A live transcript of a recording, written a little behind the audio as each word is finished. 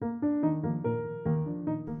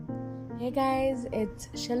Hey guys, it's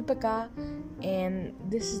Shilpika and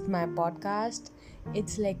this is my podcast.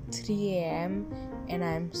 It's like 3 a.m. and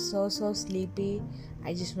I'm so sleepy.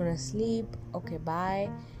 I just want to sleep. Okay, bye.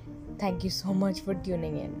 Thank you so much for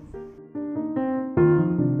tuning in.